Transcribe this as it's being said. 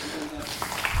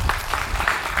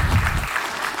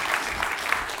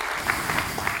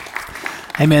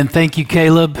Amen. Thank you,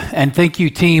 Caleb. And thank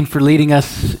you, team, for leading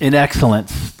us in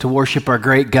excellence to worship our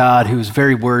great God who is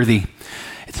very worthy.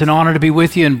 It's an honor to be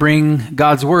with you and bring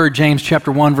God's word, James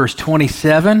chapter 1, verse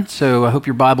 27. So I hope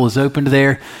your Bible is open to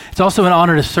there. It's also an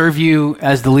honor to serve you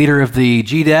as the leader of the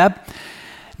GDAB.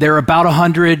 There are about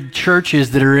 100 churches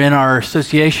that are in our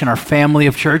association, our family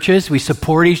of churches. We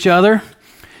support each other.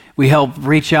 We help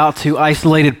reach out to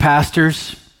isolated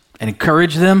pastors and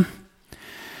encourage them.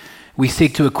 We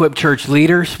seek to equip church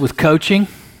leaders with coaching.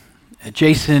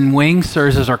 Jason Wing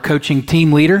serves as our coaching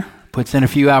team leader, puts in a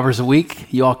few hours a week.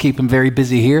 You all keep him very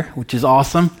busy here, which is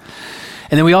awesome.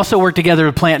 And then we also work together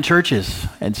to plant churches.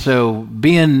 And so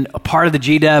being a part of the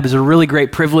GDAB is a really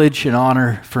great privilege and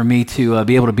honor for me to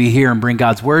be able to be here and bring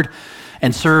God's word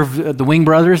and serve the Wing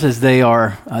brothers as they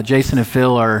are, Jason and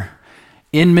Phil are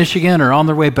in Michigan or on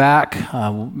their way back,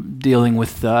 dealing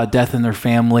with death in their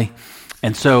family.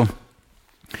 And so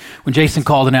when Jason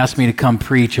called and asked me to come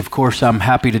preach, of course, I'm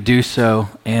happy to do so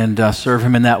and serve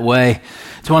him in that way.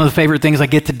 It's one of the favorite things I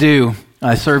get to do.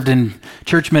 I served in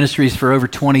church ministries for over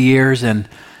 20 years and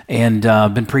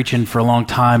been preaching for a long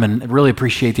time and really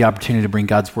appreciate the opportunity to bring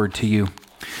God's word to you.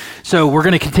 So we're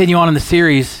going to continue on in the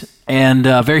series, and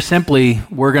very simply,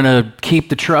 we're going to keep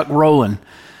the truck rolling.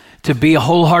 To be a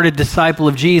wholehearted disciple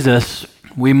of Jesus,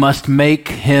 we must make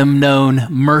him known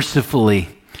mercifully.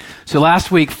 So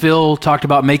last week, Phil talked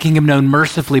about making him known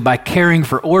mercifully by caring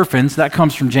for orphans. That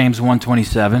comes from James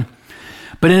 1:27.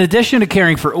 But in addition to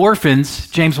caring for orphans,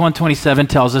 James 1:27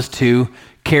 tells us to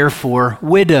care for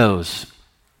widows.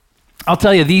 I'll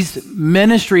tell you, these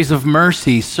ministries of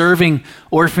mercy, serving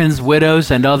orphans, widows,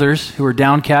 and others who are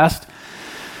downcast,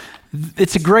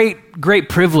 it's a great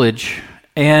privilege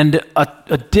and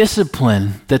a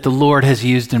discipline that the Lord has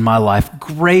used in my life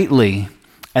greatly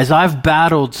as I've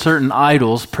battled certain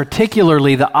idols,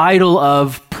 particularly the idol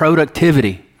of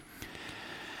productivity.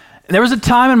 There was a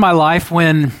time in my life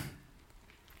when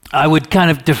I would kind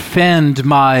of defend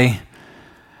my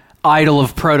idol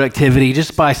of productivity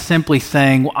just by simply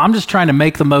saying, well, I'm just trying to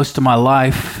make the most of my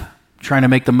life, trying to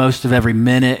make the most of every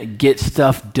minute, get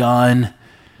stuff done.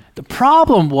 The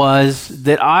problem was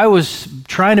that I was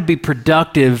trying to be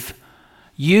productive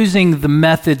using the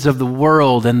methods of the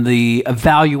world and the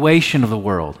evaluation of the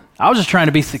world. I was just trying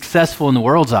to be successful in the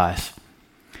world's eyes.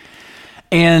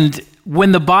 And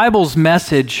when the Bible's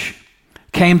message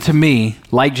came to me,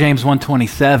 like James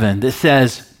 1:27, that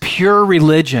says, pure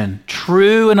religion,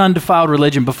 true and undefiled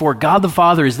religion before God the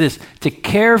Father is this, to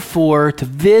care for, to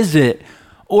visit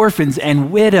orphans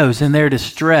and widows in their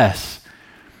distress.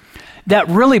 That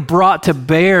really brought to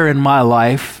bear in my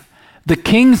life the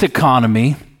king's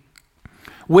economy,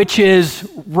 which is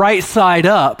right side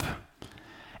up,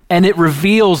 and it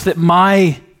reveals that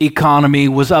my economy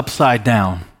was upside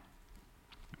down.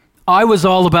 I was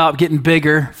all about getting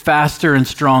bigger, faster, and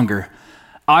stronger.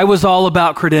 I was all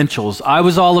about credentials. I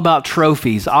was all about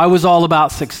trophies. I was all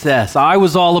about success. I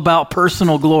was all about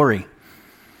personal glory.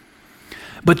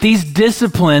 But these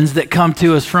disciplines that come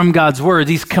to us from God's word,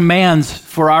 these commands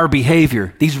for our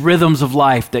behavior, these rhythms of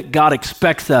life that God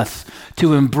expects us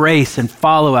to embrace and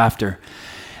follow after,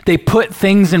 they put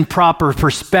things in proper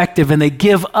perspective and they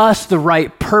give us the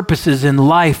right purposes in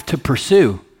life to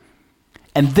pursue.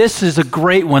 And this is a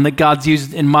great one that God's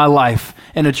used in my life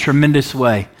in a tremendous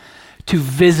way, to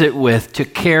visit with, to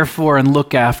care for, and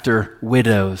look after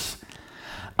widows.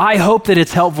 I hope that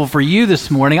it's helpful for you this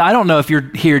morning. I don't know if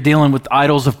you're here dealing with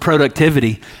idols of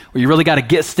productivity, where you really got to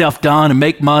get stuff done and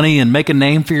make money and make a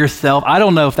name for yourself. I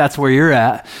don't know if that's where you're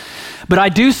at. But I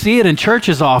do see it in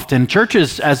churches often.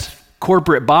 Churches as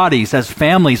corporate bodies, as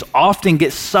families, often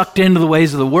get sucked into the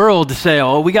ways of the world to say,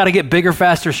 oh, we got to get bigger,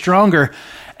 faster, stronger.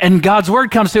 And God's word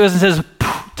comes to us and says,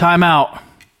 time out.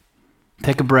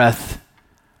 Take a breath.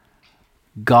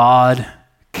 God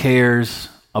cares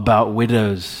about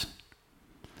widows.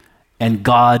 And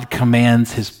God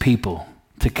commands his people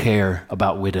to care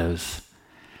about widows.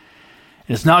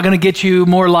 It's not going to get you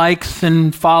more likes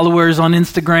and followers on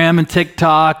Instagram and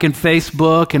TikTok and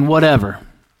Facebook and whatever.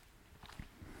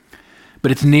 But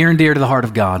it's near and dear to the heart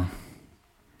of God.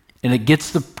 And it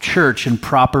gets the church in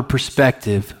proper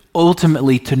perspective,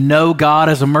 ultimately to know God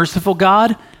as a merciful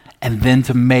God and then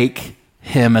to make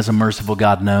him as a merciful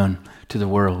God known to the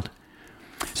world.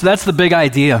 So that's the big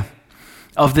idea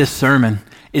of this sermon,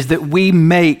 is that we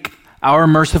make our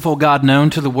merciful God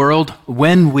known to the world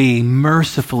when we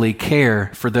mercifully care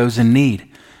for those in need.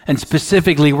 And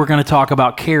specifically, we're going to talk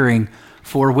about caring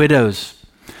for widows.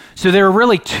 So there are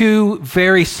really two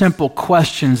very simple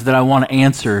questions that I want to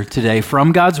answer today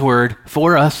from God's word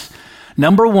for us.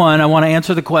 Number one, I want to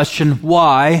answer the question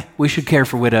why we should care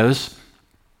for widows.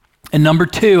 And number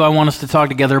two, I want us to talk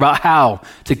together about how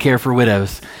to care for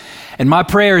widows. And my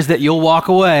prayer is that you'll walk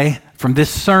away from this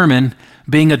sermon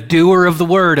being a doer of the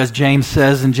word, as James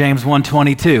says in James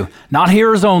 1:22. Not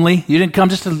hearers only. You didn't come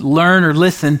just to learn or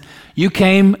listen. You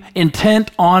came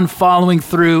intent on following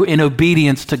through in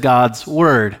obedience to God's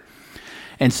word.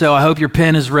 And so I hope your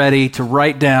pen is ready to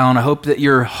write down. I hope that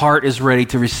your heart is ready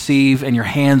to receive and your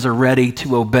hands are ready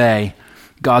to obey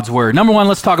God's word. Number one,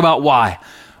 let's talk about why.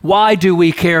 Why do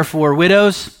we care for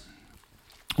widows?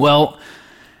 Well,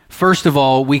 first of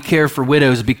all, we care for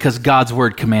widows because God's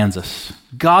word commands us.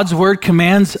 God's word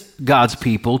commands God's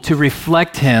people to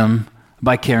reflect him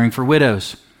by caring for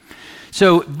widows.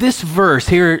 So this verse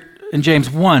here in James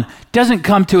 1 doesn't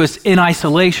come to us in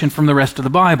isolation from the rest of the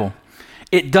Bible.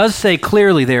 It does say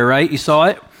clearly there, right? You saw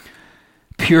it?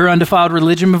 Pure, undefiled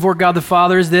religion before God the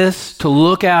Father is this, to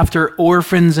look after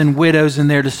orphans and widows in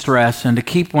their distress and to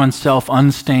keep oneself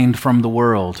unstained from the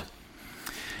world.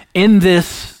 In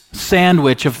this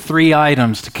sandwich of three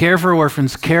items, to care for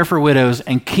orphans, care for widows,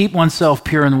 and keep oneself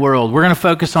pure in the world, we're going to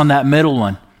focus on that middle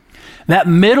one. That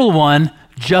middle one,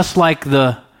 just like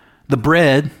the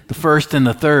bread, the first and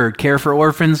the third, care for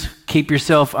orphans, keep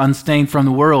yourself unstained from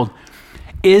the world,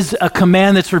 is a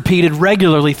command that's repeated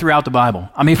regularly throughout the Bible.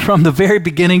 I mean, from the very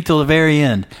beginning till the very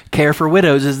end, care for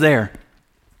widows is there.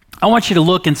 I want you to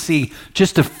look and see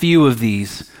just a few of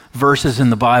these verses in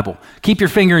the Bible. Keep your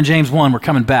finger in James 1, we're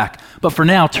coming back. But for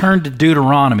now, turn to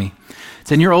Deuteronomy.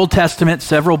 It's in your Old Testament,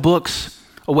 several books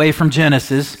away from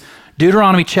Genesis.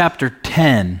 Deuteronomy chapter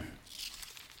 10.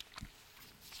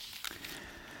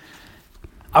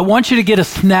 I want you to get a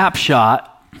snapshot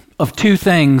of two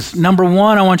things. Number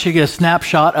one, I want you to get a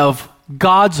snapshot of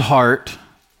God's heart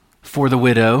for the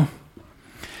widow.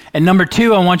 And number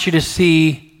two, I want you to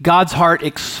see God's heart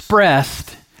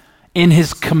expressed in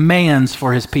his commands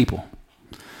for his people.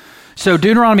 So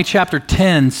Deuteronomy chapter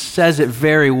 10 says it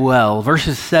very well.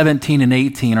 Verses 17 and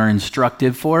 18 are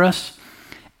instructive for us.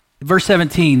 Verse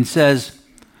 17 says,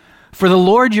 "For the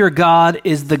Lord your God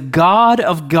is the God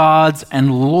of gods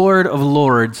and Lord of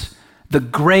lords, the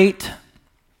great,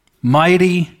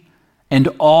 mighty, and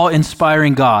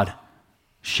awe-inspiring God,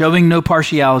 showing no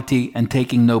partiality and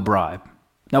taking no bribe."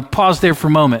 Now pause there for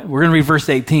a moment. We're going to read verse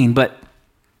 18, but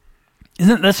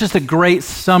that's just a great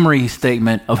summary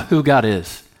statement of who God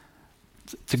is.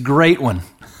 It's a great one.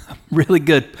 Really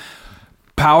good.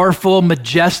 Powerful,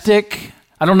 majestic.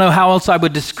 I don't know how else I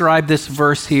would describe this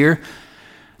verse here.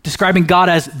 Describing God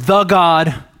as the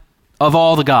God of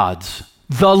all the gods,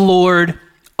 the Lord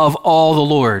of all the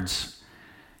lords.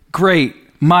 Great,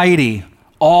 mighty,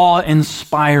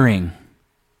 awe-inspiring.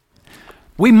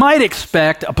 We might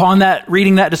expect, upon that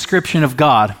reading that description of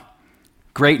God,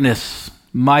 greatness,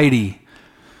 mighty,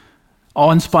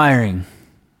 awe-inspiring.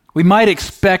 We might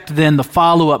expect then the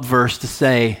follow-up verse to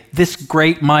say, this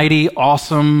great, mighty,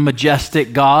 awesome,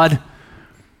 majestic God,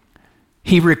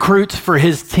 he recruits for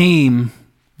his team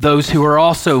those who are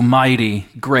also mighty,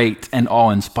 great, and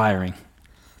awe-inspiring.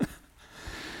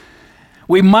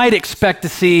 We might expect to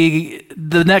see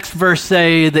the next verse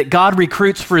say that God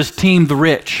recruits for his team the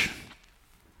rich,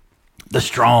 the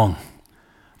strong,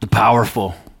 the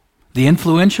powerful, the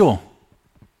influential.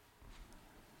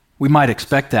 We might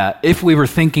expect that if we were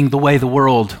thinking the way the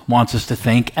world wants us to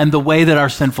think and the way that our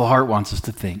sinful heart wants us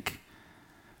to think.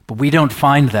 But we don't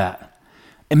find that.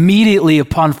 Immediately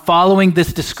upon following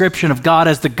this description of God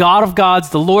as the God of gods,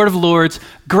 the Lord of lords,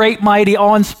 great, mighty,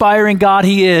 awe-inspiring God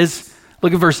he is,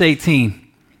 look at verse 18.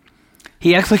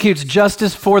 He executes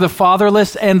justice for the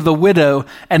fatherless and the widow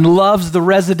and loves the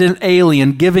resident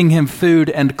alien, giving him food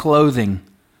and clothing.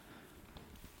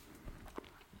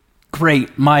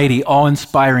 Great, mighty,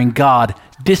 awe-inspiring God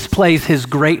displays his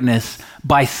greatness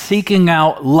by seeking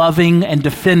out, loving, and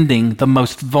defending the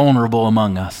most vulnerable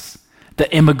among us,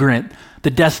 the immigrant, the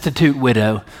destitute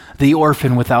widow, the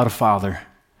orphan without a father.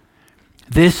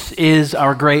 This is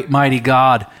our great, mighty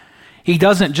God. He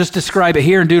doesn't just describe it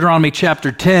here in Deuteronomy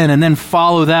chapter 10 and then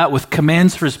follow that with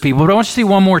commands for his people. But I want you to see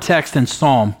one more text in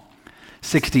Psalm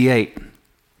 68.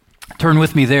 Turn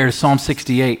with me there to Psalm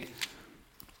 68.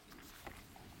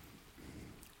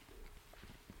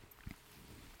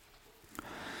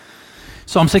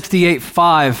 Psalm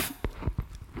 68:5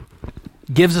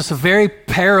 gives us a very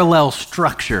parallel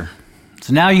structure.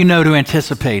 So now you know to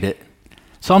anticipate it.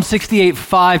 Psalm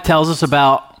 68:5 tells us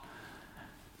about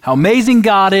how amazing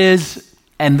God is,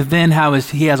 and then how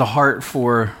he has a heart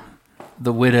for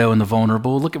the widow and the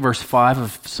vulnerable. Look at verse 5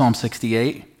 of Psalm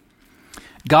 68.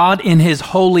 God in his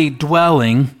holy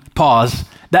dwelling, pause,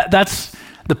 that's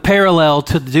the parallel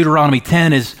to Deuteronomy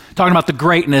 10 is talking about the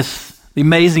greatness, the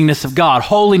amazingness of God.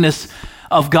 Holiness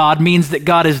of God means that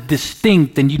God is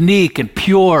distinct and unique and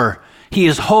pure. He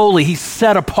is holy. He's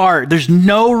set apart. There's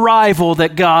no rival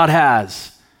that God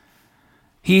has.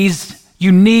 He's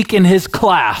unique in his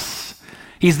class.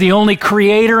 He's the only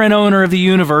creator and owner of the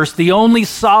universe, the only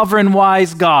sovereign,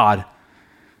 wise God.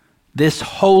 This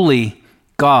holy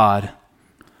God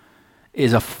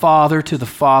is a father to the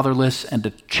fatherless and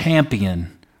a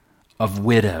champion of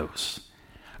widows.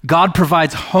 God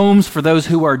provides homes for those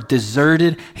who are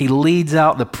deserted. He leads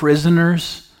out the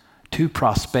prisoners to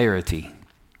prosperity.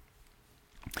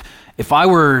 If I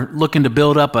were looking to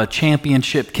build up a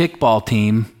championship kickball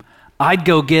team, I'd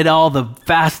go get all the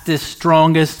fastest,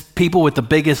 strongest people with the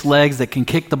biggest legs that can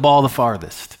kick the ball the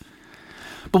farthest.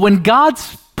 But when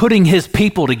God's putting his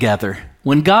people together,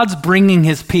 when God's bringing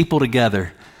his people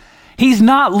together, he's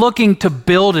not looking to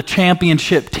build a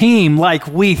championship team like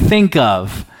we think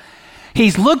of.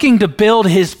 He's looking to build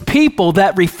his people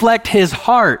that reflect his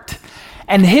heart.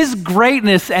 And his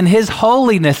greatness and his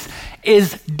holiness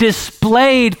is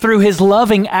displayed through his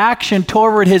loving action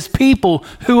toward his people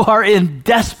who are in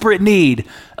desperate need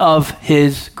of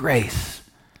his grace.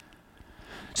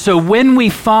 So when we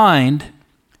find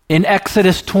in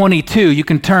Exodus 22, you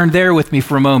can turn there with me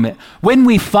for a moment. When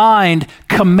we find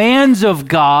commands of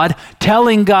God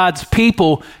telling God's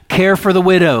people, care for the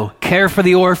widow, care for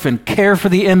the orphan, care for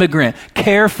the immigrant,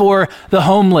 care for the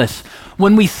homeless.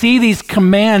 When we see these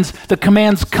commands, the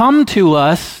commands come to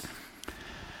us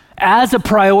as a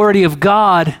priority of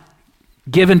God,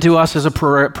 given to us as a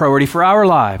priority for our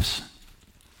lives.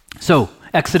 So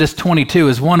Exodus 22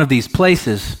 is one of these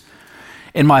places.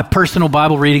 In my personal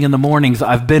Bible reading in the mornings,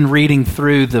 I've been reading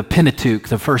through the Pentateuch,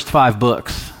 the first 5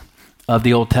 books of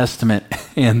the Old Testament,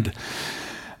 and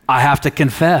I have to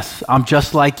confess, I'm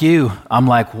just like you. I'm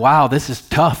like, wow, this is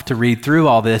tough to read through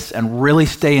all this and really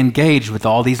stay engaged with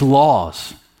all these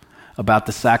laws about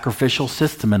the sacrificial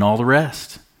system and all the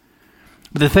rest.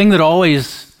 But the thing that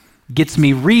always gets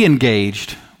me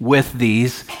re-engaged with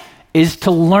these is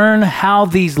to learn how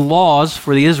these laws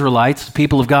for the Israelites, the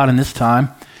people of God in this time,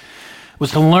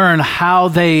 was to learn how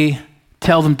they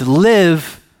tell them to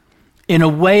live in a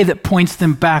way that points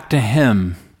them back to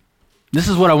him. This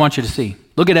is what I want you to see.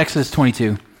 Look at Exodus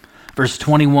 22, verse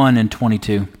 21 and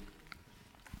 22.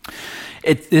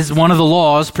 It is one of the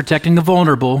laws protecting the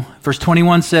vulnerable. Verse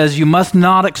 21 says, you must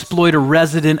not exploit a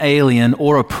resident alien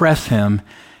or oppress him,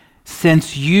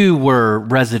 since you were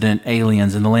resident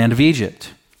aliens in the land of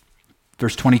Egypt.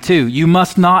 Verse 22, you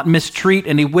must not mistreat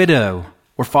any widow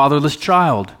or fatherless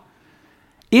child.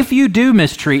 If you do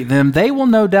mistreat them, they will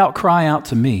no doubt cry out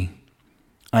to me,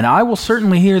 and I will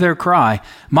certainly hear their cry.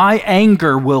 My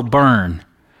anger will burn,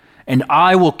 and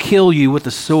I will kill you with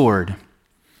the sword.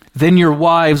 Then your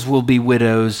wives will be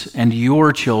widows and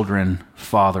your children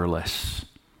fatherless.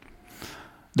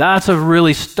 That's a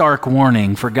really stark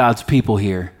warning for God's people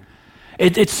here.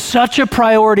 It's such a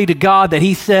priority to God that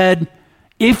he said,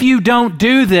 if you don't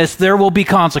do this, there will be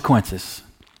consequences.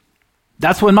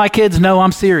 That's when my kids know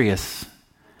I'm serious.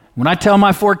 When I tell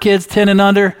my 4 kids, 10 and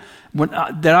under,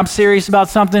 that I'm serious about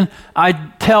something, I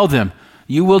tell them,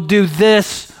 you will do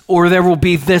this or there will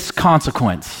be this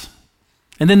consequence.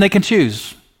 And then they can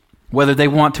choose whether they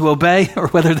want to obey or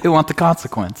whether they want the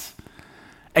consequence.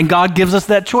 And God gives us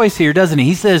that choice here, doesn't he?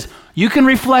 He says, you can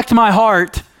reflect my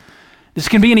heart. This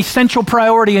can be an essential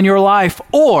priority in your life,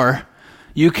 or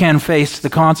you can face the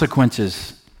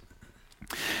consequences.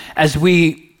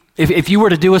 If you were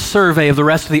to do a survey of the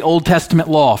rest of the Old Testament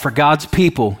law for God's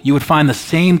people, you would find the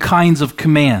same kinds of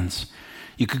commands.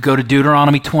 You could go to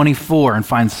Deuteronomy 24 and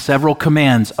find several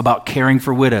commands about caring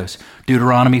for widows.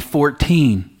 Deuteronomy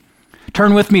 14.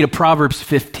 Turn with me to Proverbs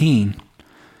 15.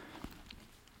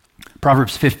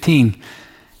 Proverbs 15.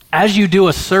 As you do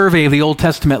a survey of the Old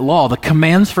Testament law, the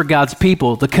commands for God's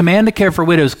people, the command to care for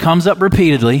widows comes up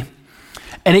repeatedly,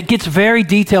 and it gets very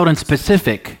detailed and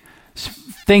specific.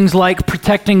 Things like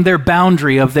protecting their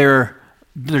boundary of their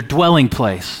dwelling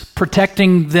place,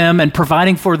 protecting them and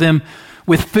providing for them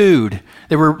with food.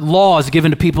 There were laws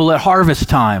given to people at harvest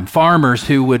time, farmers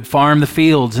who would farm the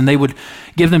fields, and they would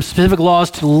give them specific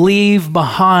laws to leave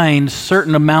behind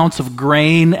certain amounts of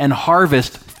grain and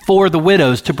harvest for the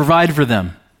widows to provide for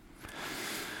them.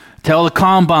 Tell the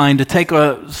combine to take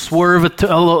a swerve,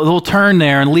 a little turn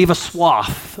there and leave a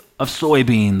swath of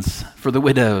soybeans for the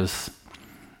widows.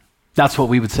 That's what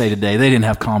we would say today. They didn't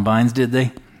have combines, did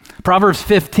they? Proverbs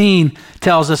 15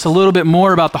 tells us a little bit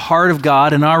more about the heart of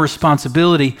God and our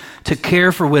responsibility to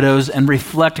care for widows and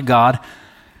reflect God.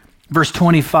 Verse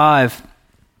 25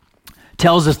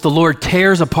 tells us the Lord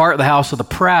tears apart the house of the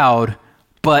proud,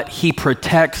 but he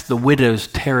protects the widow's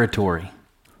territory.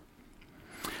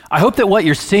 I hope that what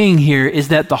you're seeing here is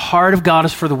that the heart of God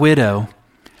is for the widow,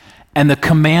 and the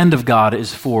command of God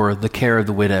is for the care of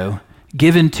the widow,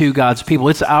 given to God's people.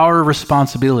 It's our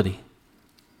responsibility.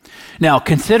 Now,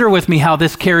 consider with me how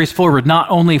this carries forward, not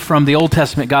only from the Old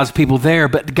Testament, God's people there,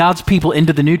 but God's people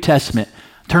into the New Testament.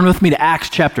 Turn with me to Acts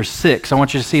chapter 6. I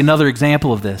want you to see another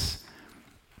example of this.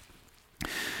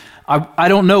 I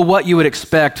don't know what you would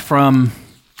expect from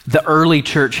the early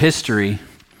church history.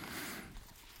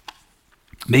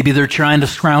 Maybe they're trying to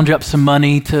scrounge up some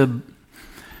money to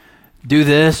do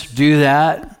this, do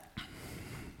that.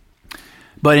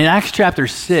 But in Acts chapter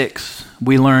 6,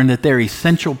 we learn that their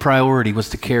essential priority was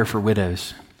to care for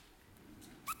widows.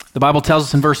 The Bible tells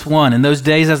us in verse 1, in those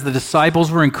days as the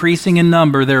disciples were increasing in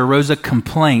number, there arose a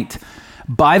complaint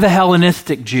by the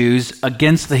Hellenistic Jews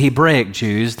against the Hebraic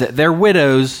Jews that their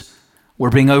widows were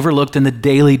being overlooked in the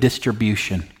daily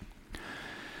distribution.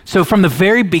 So from the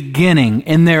very beginning,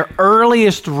 in their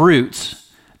earliest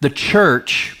roots, the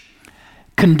church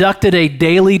conducted a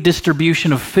daily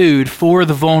distribution of food for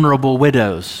the vulnerable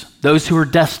widows, those who were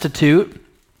destitute,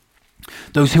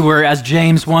 those who were, as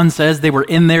James 1 says, they were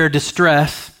in their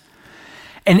distress.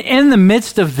 And in the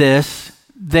midst of this,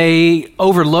 they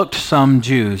overlooked some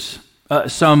Jews,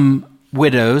 some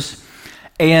widows,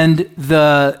 and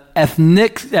the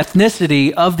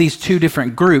ethnicity of these two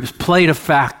different groups played a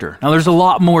factor. Now, there's a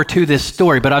lot more to this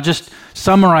story, but I'll just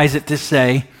summarize it to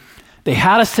say they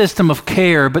had a system of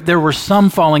care, but there were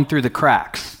some falling through the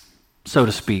cracks, so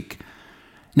to speak.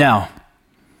 Now,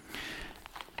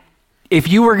 if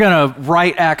you were going to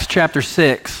write Acts chapter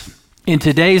 6 in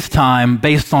today's time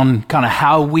based on kind of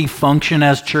how we function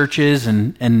as churches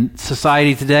and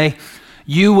society today,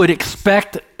 you would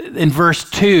expect in verse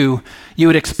 2, you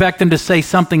would expect them to say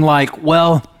something like,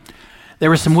 well, there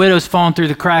were some widows falling through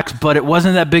the cracks, but it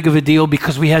wasn't that big of a deal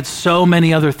because we had so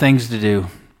many other things to do.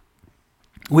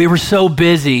 We were so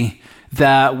busy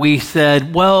that we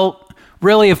said, well,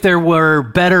 really, if there were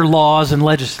better laws and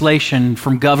legislation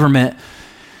from government,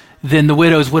 then the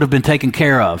widows would have been taken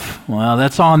care of. Well,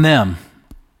 that's on them.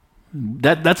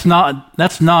 That's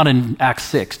not in Acts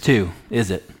 6, 2,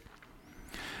 is it?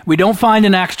 We don't find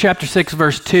in Acts chapter 6,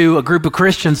 verse 2, a group of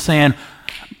Christians saying,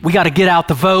 we got to get out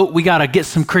the vote, we got to get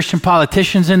some Christian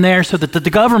politicians in there so that the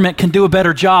government can do a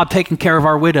better job taking care of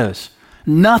our widows.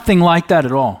 Nothing like that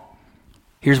at all.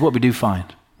 Here's what we do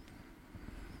find.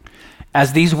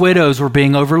 As these widows were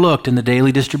being overlooked in the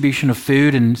daily distribution of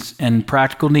food and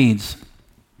practical needs,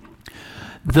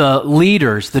 the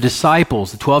leaders, the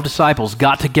disciples, the 12 disciples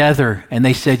got together and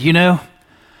they said, you know,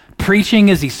 preaching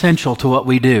is essential to what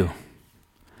we do.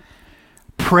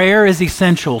 Prayer is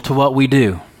essential to what we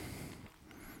do.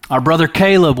 Our brother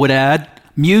Caleb would add,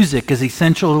 music is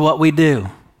essential to what we do.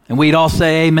 And we'd all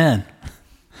say amen.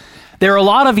 There are a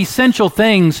lot of essential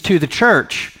things to the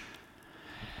church,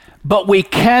 but we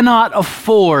cannot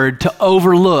afford to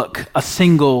overlook a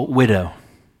single widow.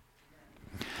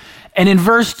 And in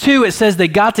verse 2, it says they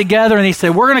got together and they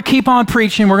said, we're going to keep on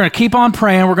preaching, we're going to keep on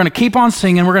praying, we're going to keep on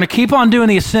singing, we're going to keep on doing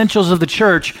the essentials of the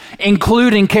church,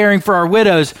 including caring for our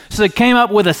widows. So they came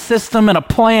up with a system and a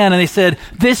plan, and they said,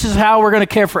 this is how we're going to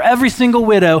care for every single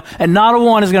widow, and not a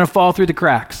one is going to fall through the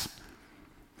cracks.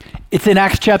 It's in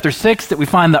Acts chapter 6 that we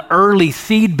find the early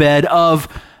seedbed of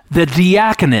the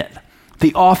diaconate,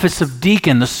 the office of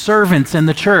deacon, the servants in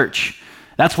the church.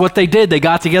 That's what they did. They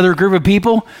got together a group of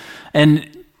people, and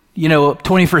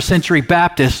 21st century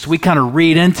Baptists, we kind of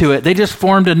read into it. They just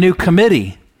formed a new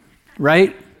committee,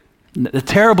 right? A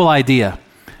terrible idea.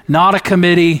 Not a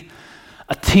committee,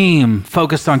 a team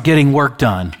focused on getting work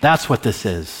done. That's what this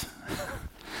is.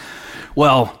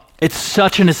 Well, it's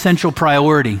such an essential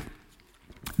priority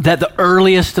that the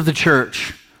earliest of the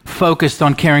church focused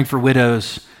on caring for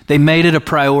widows. They made it a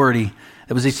priority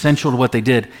that was essential to what they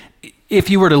did. If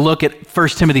you were to look at 1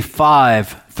 Timothy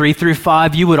 5, 3 through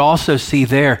 5, you would also see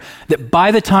there that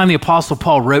by the time the Apostle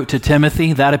Paul wrote to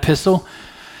Timothy, that epistle,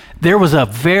 there was a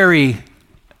very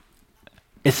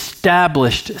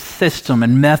established system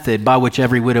and method by which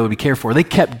every widow would be cared for. They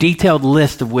kept detailed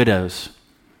list of widows.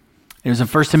 It was in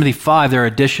 1 Timothy 5, there are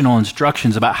additional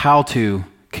instructions about how to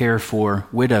care for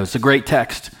widows. It's a great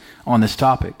text on this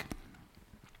topic.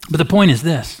 But the point is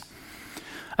this.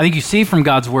 I think you see from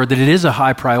God's word that it is a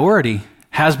high priority,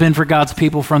 has been for God's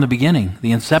people from the beginning.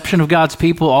 The inception of God's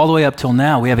people all the way up till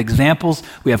now. We have examples,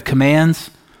 we have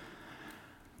commands.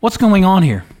 What's going on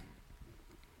here?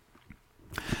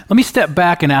 Let me step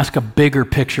back and ask a bigger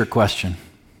picture question.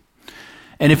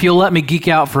 And if you'll let me geek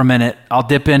out for a minute, I'll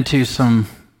dip into some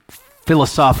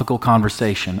philosophical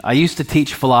conversation. I used to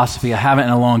teach philosophy. I haven't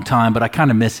in a long time, but I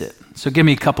kind of miss it. So give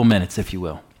me a couple minutes, if you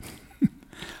will.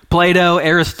 Plato,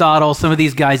 Aristotle, some of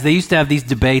these guys, they used to have these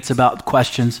debates about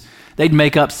questions. They'd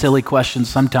make up silly questions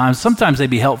sometimes. Sometimes they'd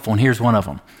be helpful, and here's one of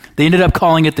them. They ended up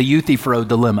calling it the Euthyphro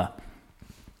dilemma.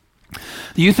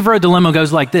 The Euthyphro dilemma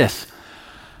goes like this.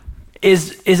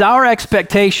 Is our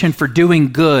expectation for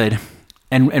doing good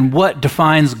and what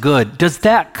defines good, does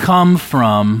that come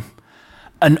from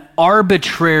an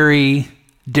arbitrary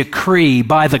decree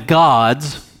by the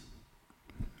gods?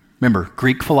 Remember,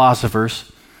 Greek philosophers.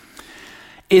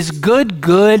 Is good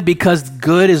good because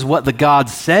good is what the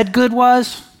gods said good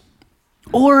was?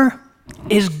 Or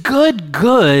is good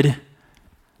good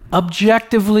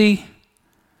objectively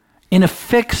in a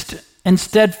fixed and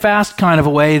steadfast kind of a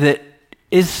way that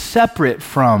is separate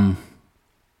from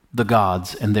the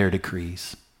gods and their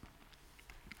decrees?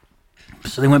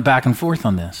 So they went back and forth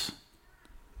on this.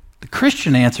 The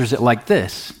Christian answers it like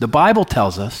this. The Bible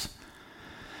tells us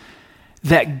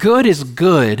that good is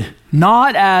good,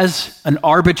 not as an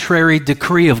arbitrary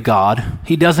decree of God.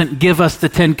 He doesn't give us the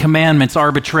 10 Commandments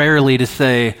arbitrarily to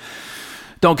say,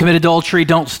 don't commit adultery,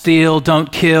 don't steal,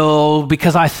 don't kill,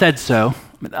 because I said so.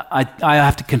 I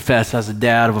have to confess, as a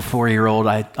dad of a 4-year-old,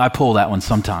 I pull that one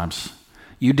sometimes.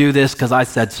 You do this because I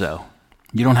said so.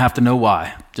 You don't have to know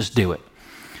why. Just do it.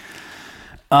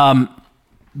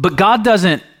 But God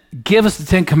doesn't give us the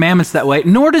 10 Commandments that way,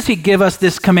 nor does he give us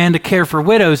this command to care for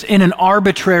widows in an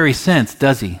arbitrary sense,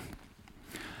 does he?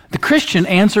 The Christian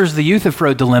answers the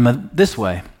Euthyphro dilemma this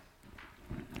way.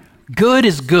 Good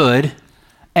is good,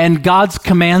 and God's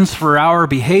commands for our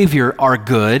behavior are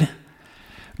good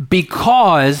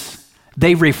because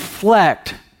they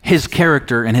reflect his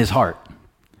character and his heart.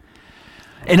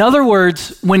 In other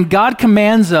words, when God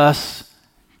commands us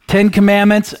 10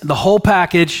 Commandments, the whole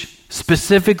package,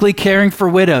 specifically caring for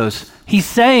widows, he's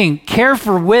saying care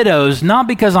for widows not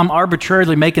because I'm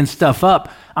arbitrarily making stuff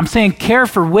up. I'm saying care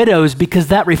for widows because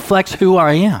that reflects who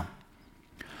I am.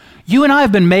 You and I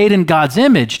have been made in God's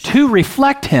image to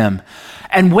reflect him.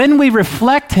 And when we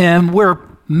reflect him, we're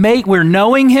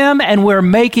knowing him and we're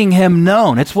making him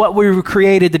known. It's what we were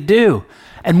created to do.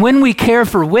 And when we care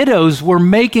for widows, we're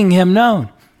making him known.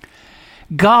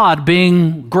 God,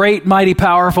 being great, mighty,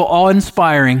 powerful,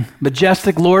 awe-inspiring,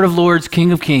 majestic, Lord of lords,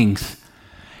 King of kings,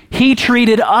 he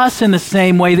treated us in the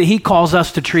same way that he calls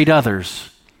us to treat others.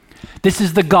 This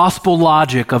is the gospel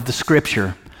logic of the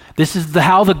scripture. This is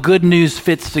how the good news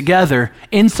fits together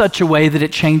in such a way that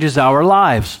it changes our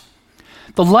lives.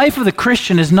 The life of the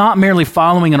Christian is not merely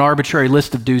following an arbitrary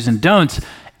list of do's and don'ts.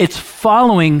 It's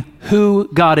following who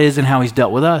God is and how he's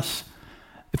dealt with us.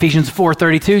 Ephesians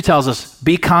 4:32 tells us,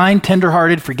 be kind,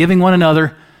 tenderhearted, forgiving one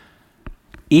another,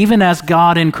 even as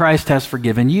God in Christ has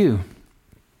forgiven you.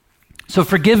 So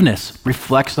forgiveness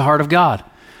reflects the heart of God.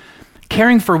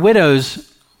 Caring for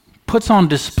widows puts on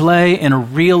display in a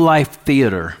real-life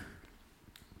theater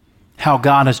how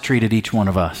God has treated each one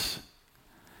of us.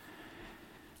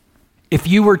 If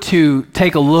you were to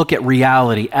take a look at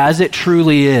reality as it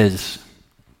truly is,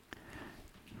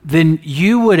 then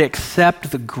you would accept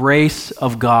the grace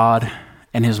of God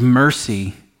and his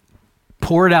mercy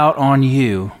poured out on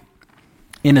you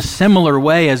in a similar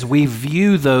way as we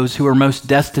view those who are most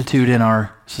destitute in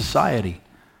our society.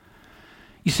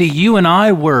 You see, you and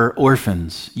I were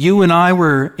orphans. You and I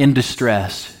were in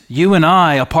distress. You and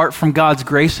I, apart from God's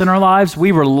grace in our lives,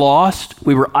 we were lost,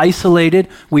 we were isolated,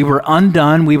 we were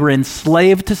undone, we were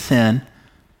enslaved to sin.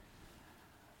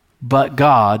 But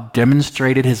God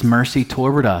demonstrated his mercy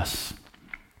toward us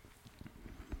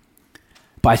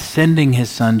by sending his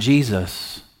son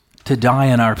Jesus to die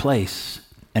in our place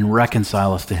and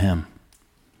reconcile us to him.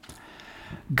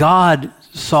 God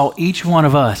saw each one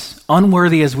of us,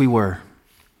 unworthy as we were,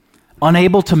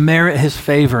 unable to merit his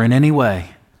favor in any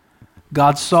way.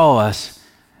 God saw us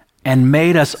and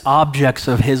made us objects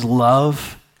of his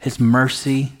love, his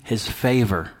mercy, his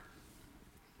favor.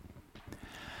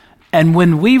 And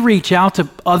when we reach out to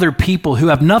other people who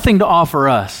have nothing to offer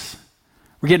us,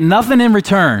 we're getting nothing in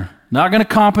return, not going to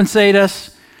compensate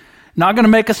us, not going to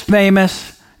make us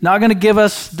famous, not going to give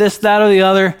us this, that, or the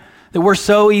other that we're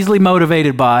so easily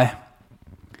motivated by,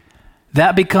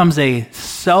 that becomes a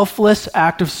selfless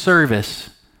act of service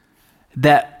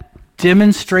that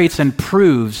demonstrates and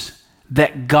proves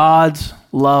that God's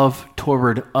love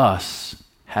toward us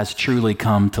has truly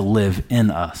come to live in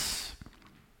us.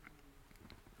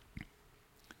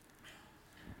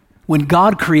 When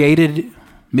God created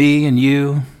me and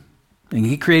you, and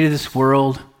he created this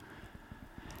world,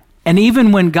 and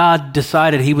even when God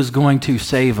decided he was going to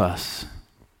save us,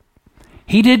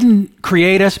 he didn't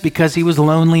create us because he was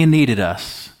lonely and needed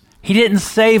us. He didn't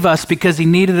save us because he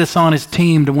needed us on his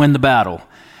team to win the battle.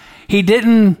 He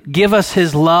didn't give us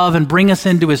his love and bring us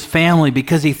into his family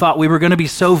because he thought we were going to be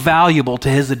so valuable to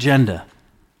his agenda.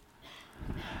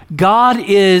 God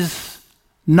is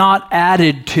not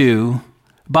added to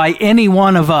by any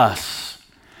one of us.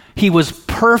 He was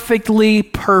perfectly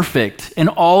perfect in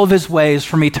all of his ways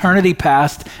from eternity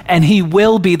past, and he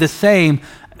will be the same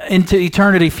into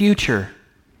eternity future.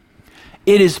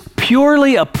 It is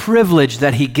purely a privilege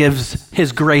that he gives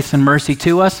his grace and mercy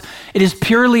to us. It is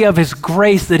purely of his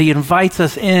grace that he invites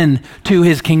us in to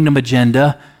his kingdom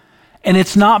agenda. And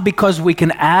it's not because we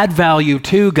can add value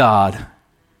to God.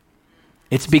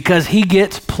 It's because he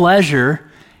gets pleasure.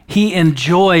 He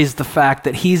enjoys the fact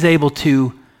that he's able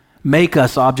to make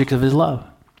us objects of his love.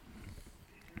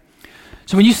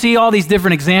 So when you see all these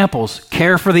different examples,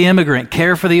 care for the immigrant,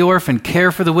 care for the orphan,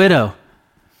 care for the widow,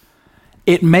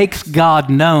 it makes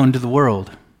God known to the world.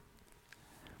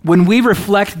 When we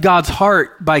reflect God's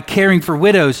heart by caring for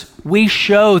widows, we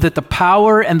show that the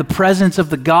power and the presence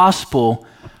of the gospel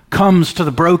comes to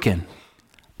the broken,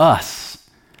 us.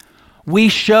 We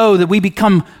show that we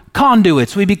become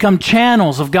conduits, we become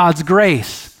channels of God's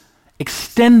grace,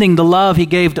 extending the love he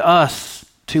gave to us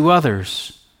to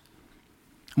others.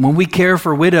 When we care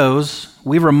for widows,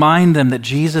 we remind them that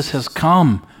Jesus has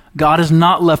come. God has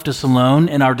not left us alone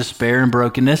in our despair and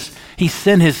brokenness. He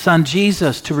sent his son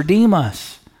Jesus to redeem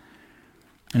us.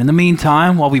 And in the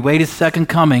meantime, while we wait his second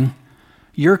coming,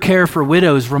 your care for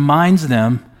widows reminds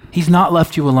them he's not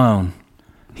left you alone.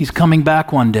 He's coming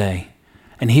back one day.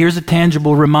 And here's a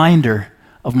tangible reminder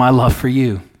of my love for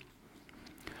you.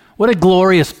 What a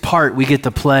glorious part we get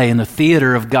to play in the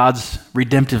theater of God's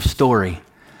redemptive story.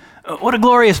 What a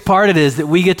glorious part it is that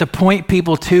we get to point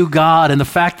people to God, and the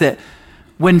fact that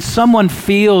when someone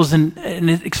feels and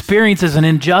experiences an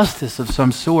injustice of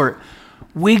some sort,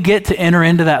 we get to enter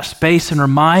into that space and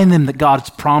remind them that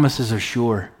God's promises are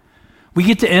sure. We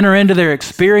get to enter into their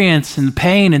experience and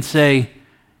pain and say,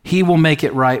 he will make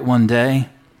it right one day.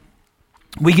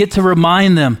 We get to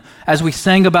remind them, as we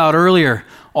sang about earlier,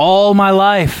 all my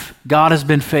life, God has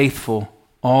been faithful.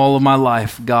 All of my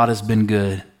life, God has been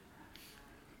good.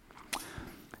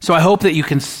 So I hope that you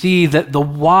can see that the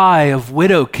why of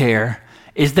widow care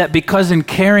is that because in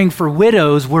caring for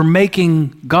widows, we're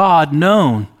making God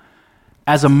known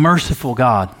as a merciful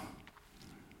God.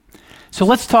 So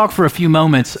let's talk for a few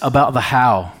moments about the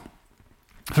how.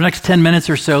 For the next 10 minutes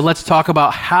or so, let's talk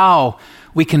about how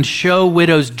we can show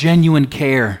widows genuine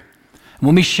care. And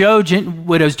when we show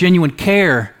widows genuine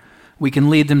care, we can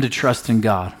lead them to trust in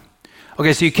God.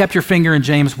 Okay, so you kept your finger in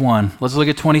James 1. Let's look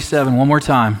at 27 one more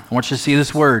time. I want you to see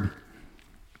this word.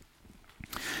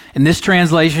 In this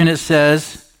translation, it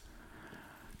says,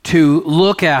 to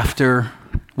look after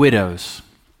widows.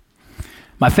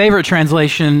 My favorite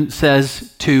translation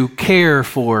says, to care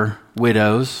for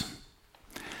widows.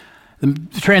 The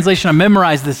translation I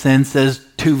memorized this in says,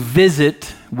 to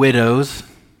visit widows.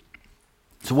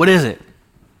 So what is it?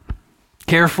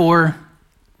 Care for,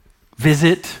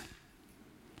 visit,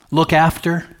 look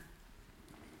after.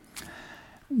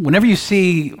 Whenever you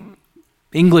see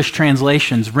English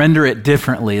translations render it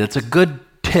differently, that's a good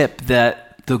tip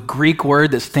that the Greek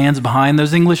word that stands behind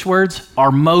those English words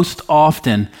are most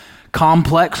often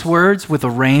complex words with a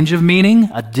range of meaning,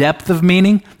 a depth of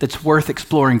meaning that's worth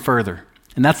exploring further.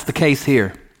 And that's the case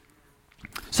here.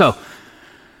 So,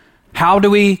 how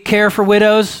do we care for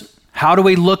widows? How do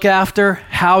we look after?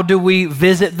 How do we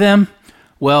visit them?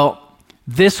 Well,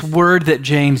 this word that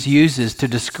James uses to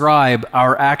describe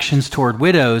our actions toward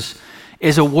widows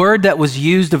is a word that was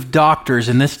used of doctors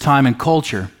in this time and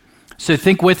culture. So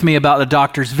think with me about the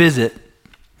doctor's visit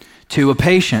to a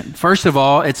patient. First of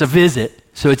all, it's a visit.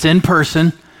 So it's in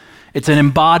person. It's an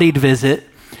embodied visit.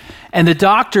 And the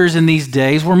doctors in these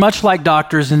days were much like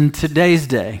doctors in today's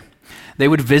day. They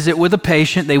would visit with a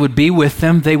patient. They would be with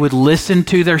them. They would listen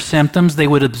to their symptoms. They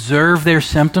would observe their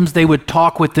symptoms. They would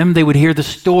talk with them. They would hear the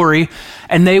story.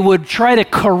 And they would try to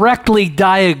correctly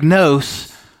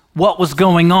diagnose what was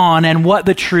going on and what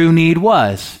the true need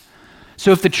was.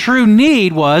 So if the true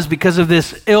need was, because of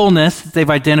this illness that they've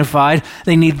identified,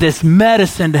 they need this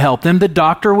medicine to help them, the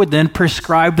doctor would then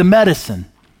prescribe the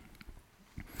medicine.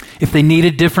 If they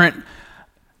needed different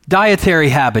dietary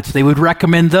habits, they would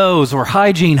recommend those, or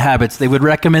hygiene habits, they would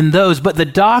recommend those. But the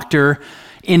doctor,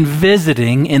 in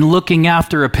visiting, in looking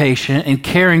after a patient, and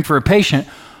caring for a patient,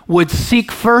 would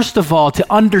seek first of all to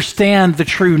understand the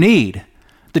true need,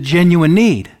 the genuine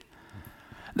need.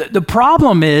 The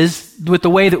problem is with the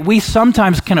way that we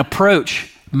sometimes can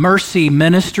approach mercy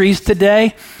ministries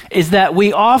today is that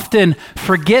we often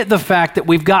forget the fact that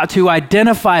we've got to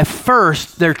identify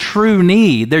first their true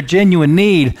need, their genuine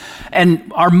need.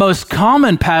 And our most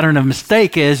common pattern of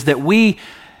mistake is that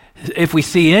if we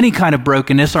see any kind of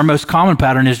brokenness, our most common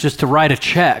pattern is just to write a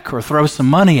check or throw some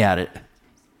money at it.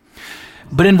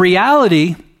 But in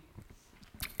reality,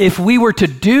 if we were to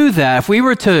do that, if we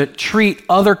were to treat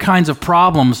other kinds of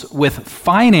problems with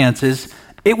finances,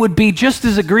 it would be just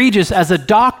as egregious as a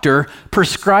doctor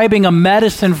prescribing a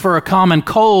medicine for a common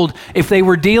cold if they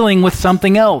were dealing with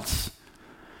something else.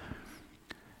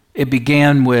 It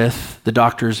began with the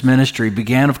doctor's ministry,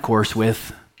 began, of course,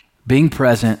 with being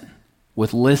present,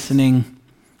 with listening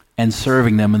and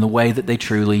serving them in the way that they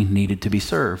truly needed to be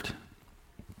served.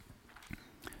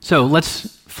 So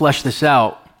let's flesh this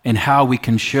out in how we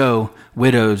can show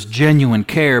widows genuine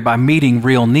care by meeting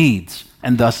real needs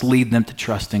and thus lead them to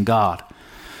trust in God.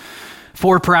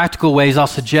 4 practical ways I'll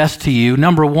suggest to you.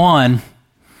 Number 1,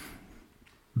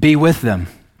 be with them.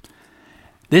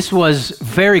 This was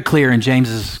very clear in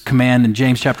James's command in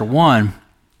James chapter 1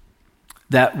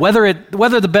 that whether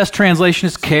the best translation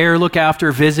is care, look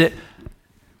after, visit,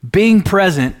 being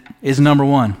present is number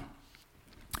 1.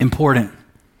 Important.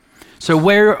 So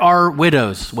where are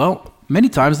widows? Well, many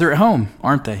times they're at home,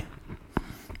 aren't they?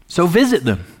 So visit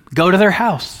them. Go to their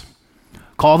house.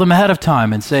 Call them ahead of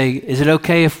time and say, is it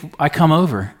okay if I come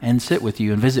over and sit with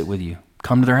you and visit with you?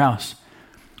 Come to their house.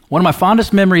 One of my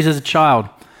fondest memories as a child,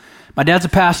 my dad's a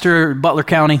pastor in Butler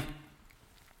County,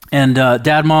 and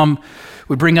Mom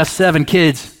would bring us 7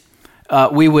 kids.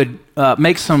 We would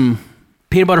make some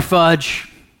peanut butter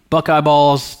fudge, Buckeye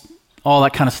balls, all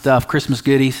that kind of stuff, Christmas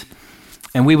goodies,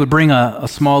 and we would bring a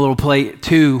small little plate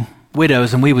to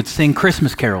widows, and we would sing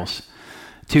Christmas carols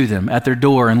to them at their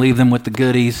door and leave them with the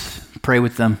goodies, pray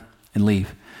with them, and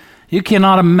leave. You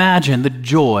cannot imagine the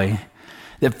joy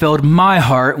that filled my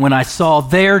heart when I saw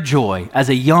their joy as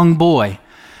a young boy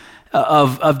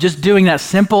of just doing that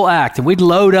simple act. And we'd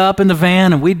load up in the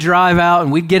van and we'd drive out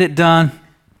and we'd get it done.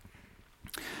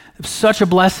 It was such a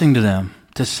blessing to them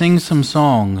to sing some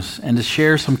songs and to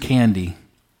share some candy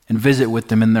and visit with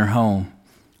them in their home.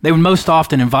 They would most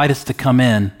often invite us to come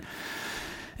in.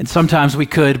 And sometimes we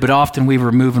could, but often we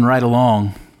were moving right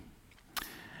along.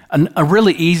 A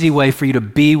really easy way for you to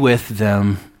be with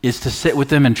them is to sit with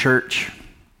them in church.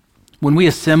 When we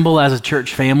assemble as a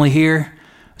church family here,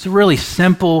 it's a really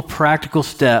simple, practical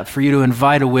step for you to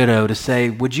invite a widow to say,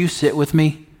 would you sit with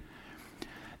me?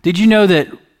 Did you know that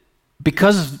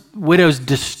because widows'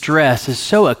 distress is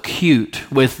so acute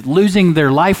with losing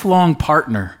their lifelong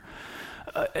partner,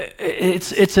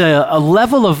 it's a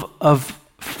level of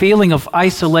feeling of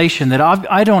isolation that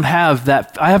I don't have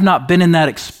that. I have not been in that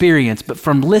experience, but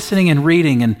from listening and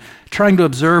reading and trying to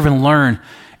observe and learn,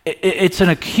 it's an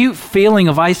acute feeling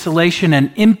of isolation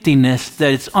and emptiness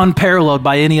that it's unparalleled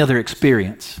by any other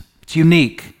experience. It's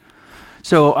unique.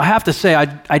 So I have to say,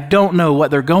 I don't know what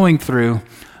they're going through,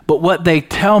 but what they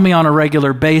tell me on a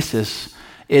regular basis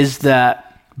is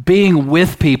that being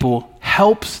with people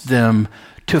helps them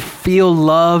to feel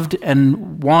loved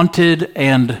and wanted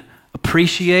and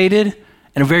appreciated.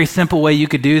 And a very simple way you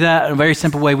could do that, a very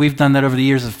simple way we've done that over the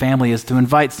years as a family, is to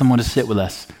invite someone to sit with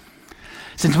us.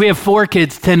 Since we have 4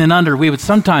 kids, 10 and under, we would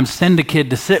sometimes send a kid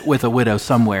to sit with a widow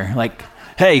somewhere. Like,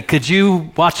 hey, could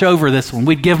you watch over this one?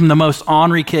 We'd give them the most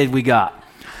ornery kid we got.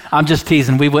 I'm just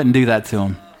teasing. We wouldn't do that to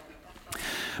them.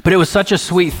 But it was such a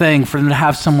sweet thing for them to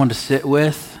have someone to sit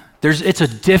with. It's a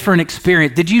different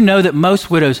experience. Did you know that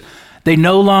most widows, they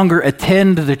no longer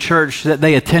attend the church that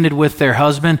they attended with their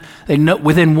husband?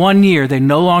 Within 1 year, they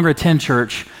no longer attend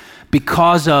church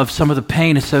because of some of the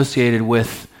pain associated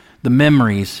with the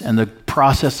memories and the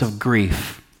process of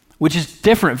grief, which is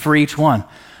different for each one.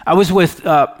 I was with,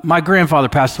 my grandfather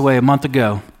passed away a month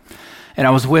ago, and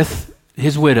I was with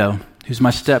his widow, who's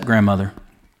my step-grandmother.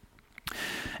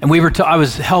 And I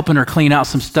was helping her clean out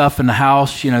some stuff in the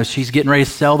house. You know, she's getting ready to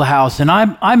sell the house. And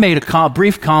I made a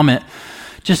brief comment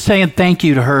just saying thank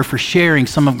you to her for sharing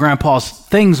some of Grandpa's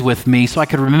things with me so I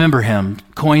could remember him,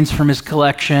 coins from his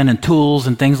collection and tools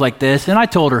and things like this. And I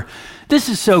told her, this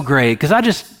is so great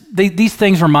because these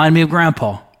things remind me of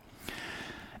Grandpa.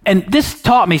 And this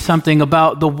taught me something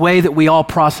about the way that we all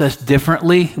process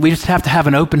differently. We just have to have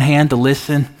an open hand to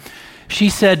listen.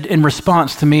 She said in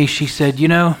response to me, she said,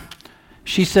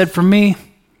 for me,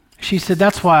 she said,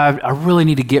 that's why I really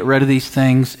need to get rid of these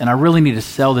things and I really need to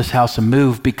sell this house and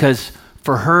move, because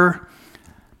for her,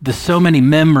 the so many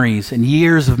memories and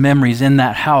years of memories in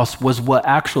that house was what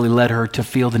actually led her to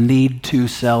feel the need to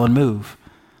sell and move.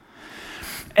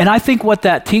 And I think what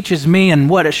that teaches me and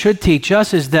what it should teach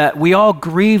us is that we all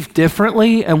grieve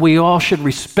differently, and we all should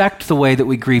respect the way that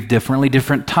we grieve differently,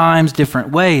 different times, different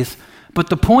ways. But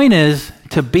the point is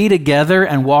to be together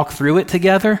and walk through it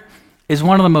together is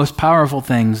one of the most powerful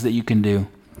things that you can do.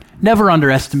 Never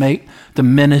underestimate the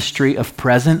ministry of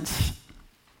presence.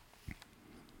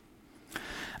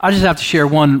 I just have to share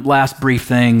one last brief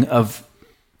thing of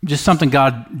just something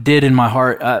God did in my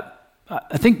heart.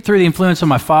 I think through the influence of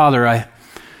my father,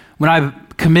 when I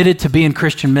committed to be in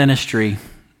Christian ministry,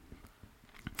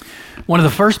 one of the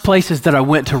first places that I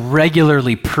went to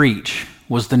regularly preach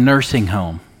was the nursing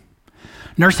home.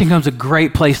 Nursing home's a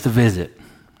great place to visit.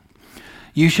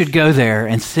 You should go there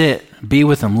and sit, be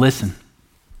with them, listen.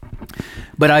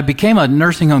 But I became a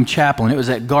nursing home chaplain. It was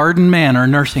at Garden Manor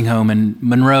Nursing Home in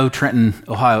Monroe, Trenton,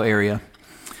 Ohio area.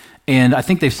 And I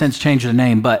think they've since changed the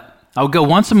name, but I would go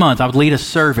once a month. I would lead a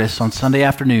service on Sunday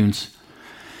afternoons.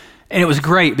 And it was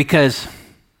great because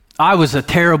I was a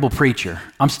terrible preacher.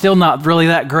 I'm still not really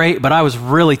that great, but I was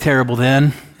really terrible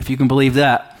then, if you can believe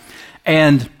that.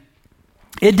 And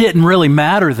it didn't really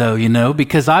matter though,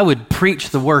 because I would preach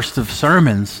the worst of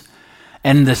sermons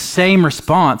and the same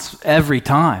response every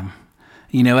time.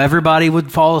 Everybody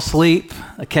would fall asleep.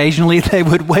 Occasionally they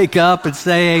would wake up and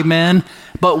say amen.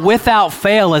 But without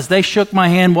fail, as they shook my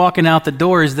hand walking out the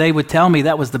doors, they would tell me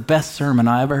that was the best sermon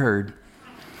I ever heard.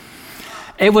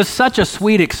 It was such a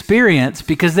sweet experience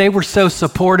because they were so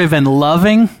supportive and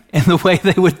loving in the way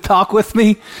they would talk with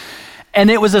me. And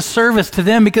it was a service to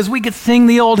them because we could sing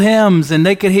the old hymns and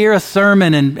they could hear a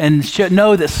sermon and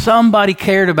know that somebody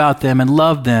cared about them and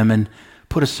loved them and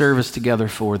put a service together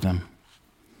for them.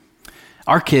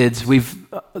 Our kids,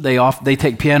 they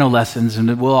take piano lessons,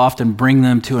 and we'll often bring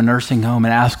them to a nursing home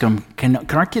and ask them, can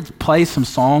our kids play some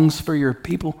songs for your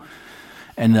people?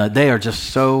 And they are just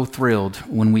so thrilled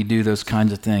when we do those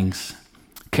kinds of things.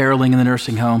 Caroling in the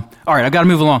nursing home. All right, I've got to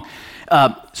move along.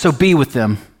 So be with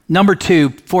them. Number 2,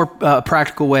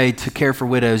 practical way to care for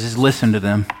widows is listen to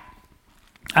them.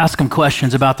 Ask them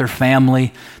questions about their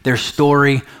family, their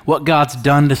story, what God's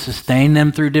done to sustain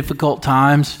them through difficult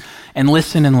times, and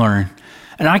listen and learn.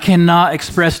 And I cannot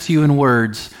express to you in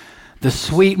words the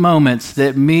sweet moments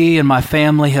that me and my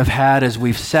family have had as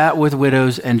we've sat with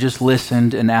widows and just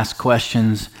listened and asked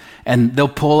questions. And they'll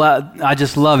pull out, I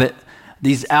just love it,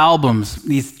 these albums,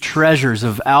 these treasures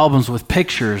of albums with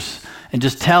pictures, and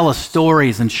just tell us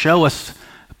stories and show us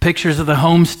pictures of the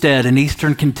homestead in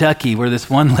eastern Kentucky where this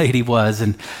one lady was.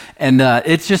 And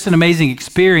it's just an amazing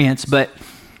experience. But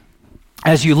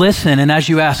as you listen and as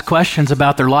you ask questions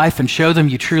about their life and show them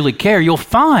you truly care, you'll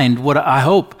find what I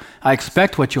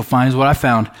expect what you'll find is what I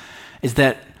found, is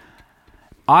that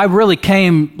I really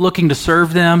came looking to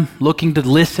serve them, looking to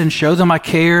listen, show them I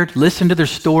cared, listen to their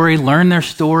story, learn their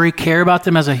story, care about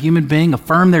them as a human being,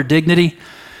 affirm their dignity.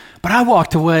 But I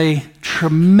walked away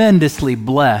tremendously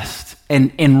blessed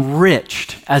and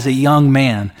enriched as a young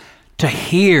man to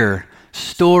hear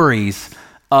stories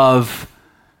of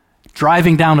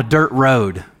driving down a dirt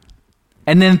road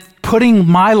and then putting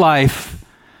my life,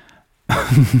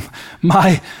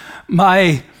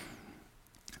 my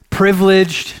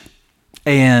privileged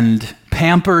and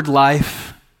pampered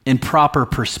life in proper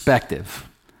perspective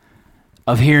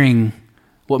of hearing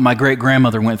what my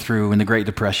great-grandmother went through in the Great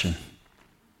Depression.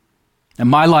 And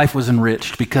my life was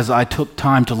enriched because I took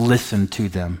time to listen to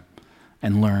them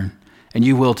and learn. And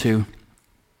you will too.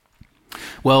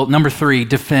 Well, number 3,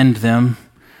 defend them.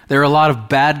 There are a lot of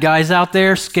bad guys out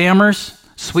there, scammers,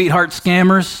 sweetheart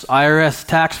scammers, IRS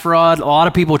tax fraud. A lot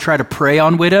of people try to prey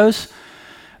on widows.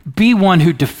 Be one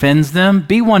who defends them.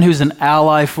 Be one who's an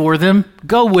ally for them.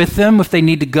 Go with them if they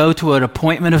need to go to an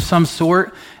appointment of some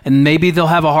sort, and maybe they'll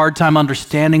have a hard time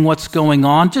understanding what's going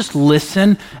on. Just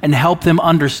listen and help them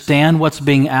understand what's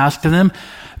being asked of them.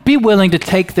 Be willing to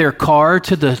take their car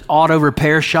to the auto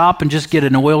repair shop and just get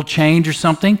an oil change or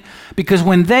something, because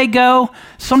when they go,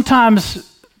 sometimes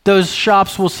those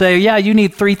shops will say, yeah, you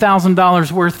need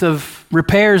 $3,000 worth of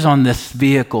repairs on this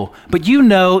vehicle, but you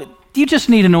just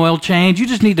need an oil change. You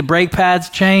just need the brake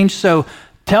pads changed. So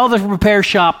tell the repair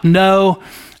shop no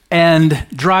and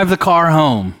drive the car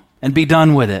home and be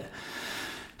done with it.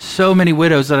 So many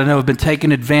widows that I know have been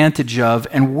taken advantage of,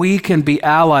 and we can be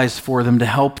allies for them to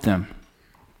help them.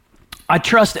 I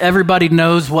trust everybody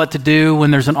knows what to do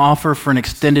when there's an offer for an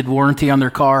extended warranty on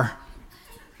their car.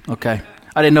 Okay.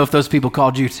 I didn't know if those people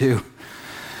called you too.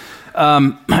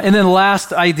 And then the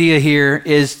last idea here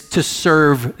is to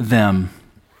serve them.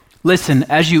 Listen,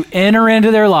 as you enter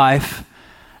into their life,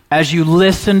 as you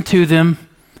listen to them,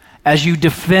 as you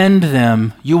defend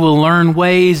them, you will learn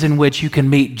ways in which you can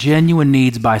meet genuine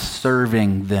needs by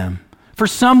serving them. For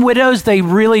some widows, they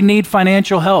really need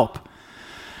financial help.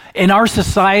 In our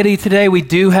society today, we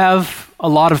do have a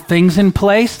lot of things in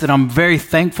place that I'm very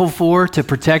thankful for to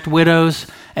protect widows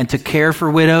and to care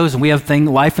for widows. And we have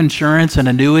life insurance and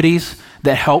annuities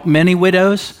that help many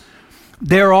widows.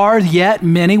 There are yet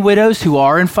many widows who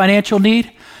are in financial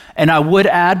need. And I would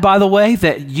add, by the way,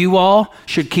 that you all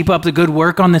should keep up the good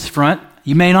work on this front.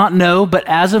 You may not know, but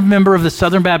as a member of the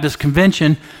Southern Baptist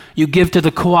Convention, you give to the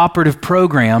cooperative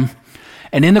program.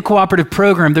 And in the cooperative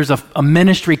program, there's a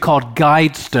ministry called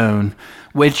Guidestone,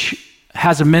 which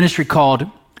has a ministry called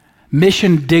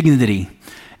Mission Dignity.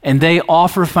 And they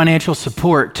offer financial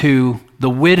support to the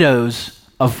widows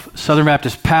of Southern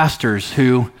Baptist pastors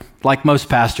who, like most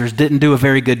pastors, didn't do a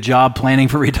very good job planning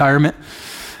for retirement.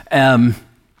 And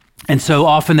so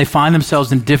often they find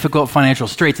themselves in difficult financial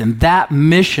straits. And that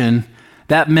mission,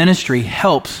 that ministry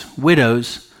helps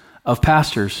widows of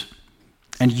pastors.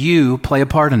 And you play a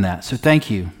part in that. So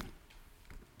thank you.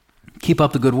 Keep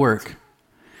up the good work.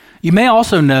 You may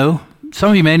also know, some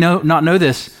of you may not know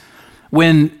this,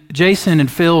 when Jason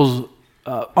and Phil's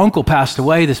uncle passed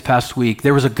away this past week,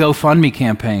 there was a GoFundMe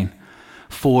campaign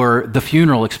for the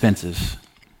funeral expenses.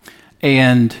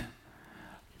 And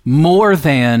more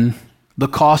than the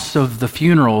costs of the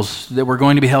funerals that were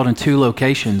going to be held in 2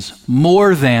 locations,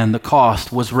 more than the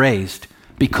cost was raised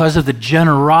because of the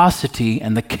generosity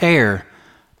and the care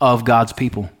of God's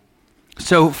people.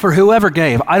 So for whoever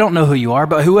gave, I don't know who you are,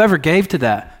 but whoever gave to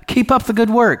that, keep up the good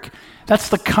work. That's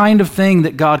the kind of thing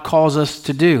that God calls us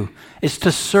to do, is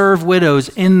to serve widows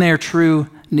in their true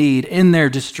need, in their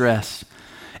distress.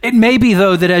 It may be,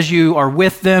 though, that as you are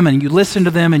with them and you listen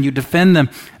to them and you defend them,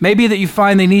 maybe that you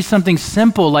find they need something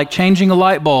simple like changing a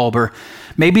light bulb, or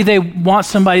maybe they want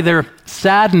somebody, they're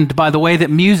saddened by the way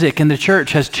that music in the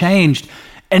church has changed.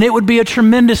 And it would be a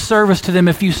tremendous service to them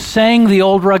if you sang the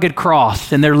Old Rugged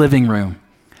Cross in their living room.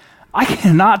 I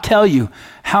cannot tell you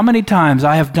how many times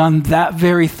I have done that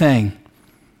very thing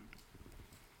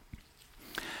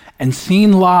and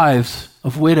seen lives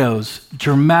of widows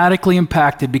dramatically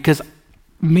impacted because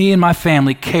me and my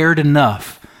family cared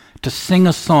enough to sing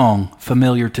a song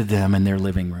familiar to them in their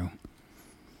living room.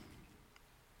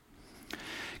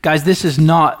 Guys, this is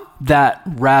not that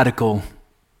radical.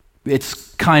 It's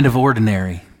kind of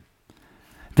ordinary.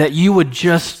 That you would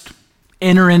just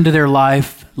enter into their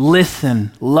life,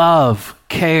 listen, love,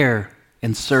 care,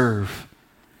 and serve.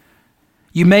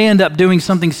 You may end up doing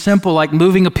something simple like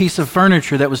moving a piece of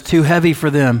furniture that was too heavy for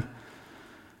them.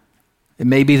 It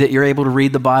may be that you're able to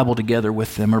read the Bible together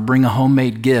with them, or bring a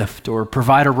homemade gift, or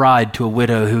provide a ride to a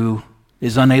widow who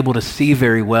is unable to see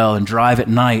very well and drive at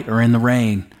night or in the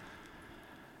rain.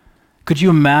 Could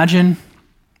you imagine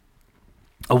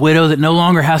a widow that no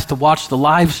longer has to watch the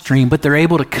live stream, but they're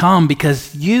able to come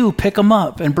because you pick them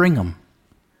up and bring them?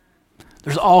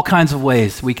 There's all kinds of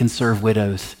ways we can serve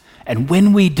widows. And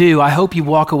when we do, I hope you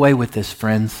walk away with this,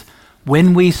 friends.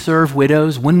 When we serve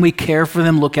widows, when we care for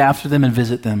them, look after them, and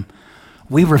visit them,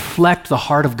 we reflect the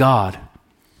heart of God.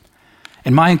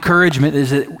 And my encouragement is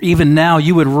that even now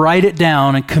you would write it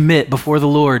down and commit before the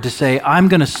Lord to say, I'm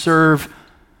going to serve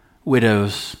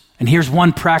widows. And here's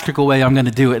one practical way I'm going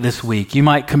to do it this week. You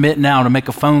might commit now to make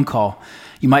a phone call.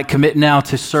 You might commit now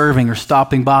to serving or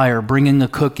stopping by or bringing a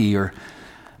cookie or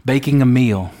baking a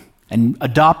meal and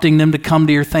adopting them to come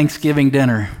to your Thanksgiving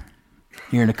dinner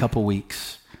here in a couple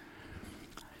weeks.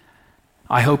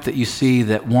 I hope that you see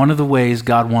that one of the ways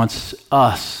God wants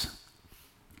us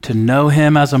to know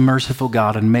him as a merciful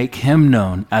God and make him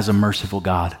known as a merciful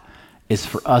God is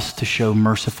for us to show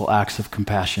merciful acts of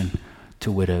compassion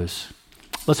to widows.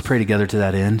 Let's pray together to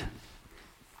that end.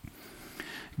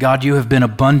 God, you have been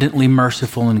abundantly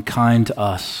merciful and kind to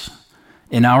us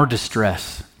in our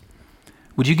distress.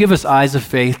 Would you give us eyes of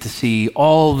faith to see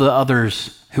all the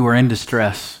others who are in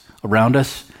distress around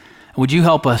us? And would you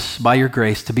help us by your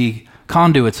grace to be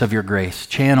conduits of your grace,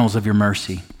 channels of your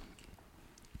mercy?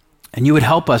 And you would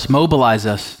help us, mobilize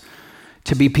us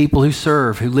to be people who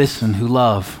serve, who listen, who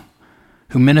love,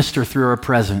 who minister through our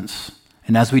presence.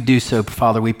 And as we do so,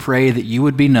 Father, we pray that you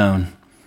would be known